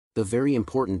The very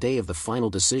important day of the final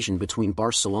decision between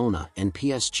Barcelona and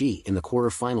PSG in the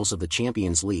quarter-finals of the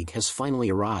Champions League has finally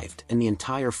arrived, and the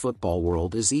entire football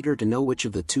world is eager to know which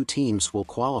of the two teams will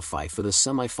qualify for the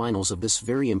semi-finals of this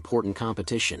very important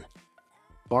competition.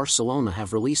 Barcelona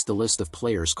have released the list of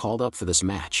players called up for this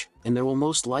match, and there will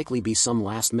most likely be some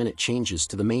last-minute changes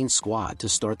to the main squad to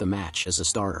start the match as a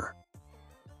starter.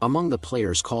 Among the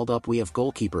players called up we have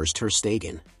goalkeepers Ter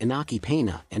Stegen, Iñaki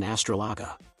Peña and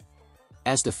Astrolaga.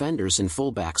 As defenders and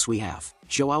fullbacks we have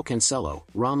Joao Cancelo,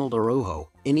 Ronald Araujo,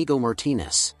 Inigo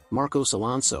Martinez, Marcos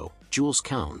Alonso, Jules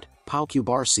Koundé, Pau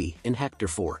Cubarsí and Hector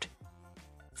Fort.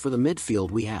 For the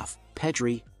midfield we have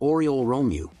Pedri, Oriol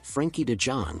Romeu, Frenkie de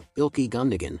Jong, Ilkay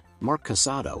Gundogan, Marc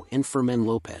Casado and Fermin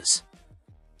Lopez.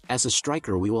 As a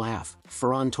striker we will have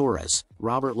Ferran Torres,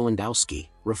 Robert Lewandowski,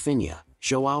 Rafinha,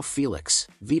 Joao Felix,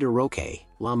 Vitor Roque,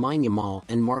 Lamine Yamal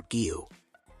and Marc Guiu.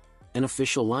 An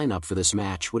official lineup for this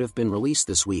match would have been released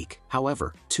this week,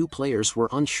 however, two players were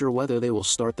unsure whether they will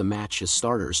start the match as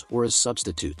starters or as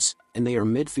substitutes, and they are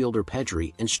midfielder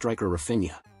Pedri and striker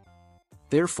Rafinha.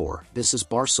 Therefore, this is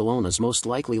Barcelona's most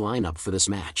likely lineup for this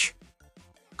match.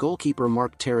 Goalkeeper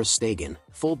Marc Ter Stegen,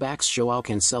 fullbacks Joao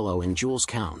Cancelo and Jules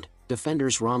Koundé,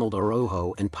 defenders Ronald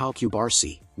Araujo and Pau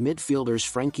Cubarsí, midfielders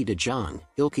Frenkie de Jong,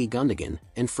 Ilkay Gundogan,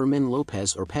 and Fermin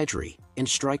Lopez or Pedri, and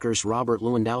strikers Robert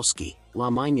Lewandowski,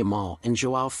 Lamine Yamal and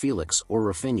Joao Felix or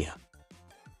Rafinha.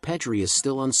 Pedri is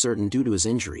still uncertain due to his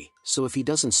injury, so if he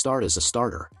doesn't start as a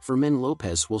starter, Fermin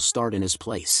Lopez will start in his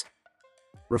place.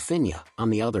 Rafinha, on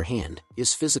the other hand,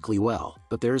 is physically well,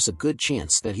 but there is a good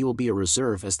chance that he will be a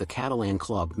reserve as the Catalan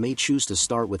club may choose to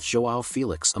start with Joao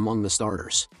Felix among the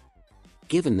starters.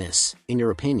 Given this, in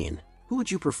your opinion, who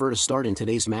would you prefer to start in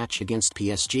today's match against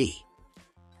PSG?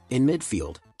 In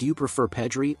midfield, do you prefer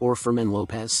Pedri or Fermin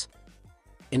Lopez?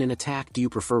 In an attack, do you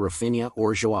prefer Rafinha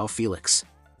or Joao Felix?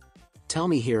 Tell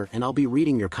me here and I'll be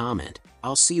reading your comment.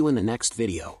 I'll see you in the next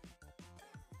video.